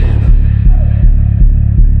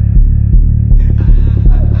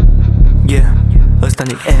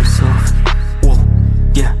Ăsta nu-i airsoft. Wow,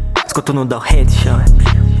 yeah, scot unul, dau headshot.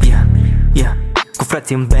 Yeah, yeah, cu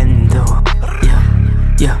frații în bando. Yeah,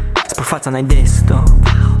 yeah, spre fața n-ai desktop.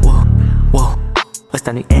 Wow, wow,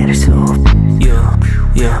 ăsta nu-i airsoft. Yeah,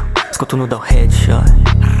 yeah, scot unul, dau headshot.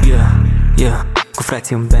 Yeah, yeah, cu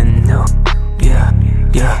frații în bando. Yeah,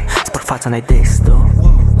 yeah, spre fața n-ai desktop.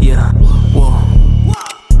 Yeah, wow.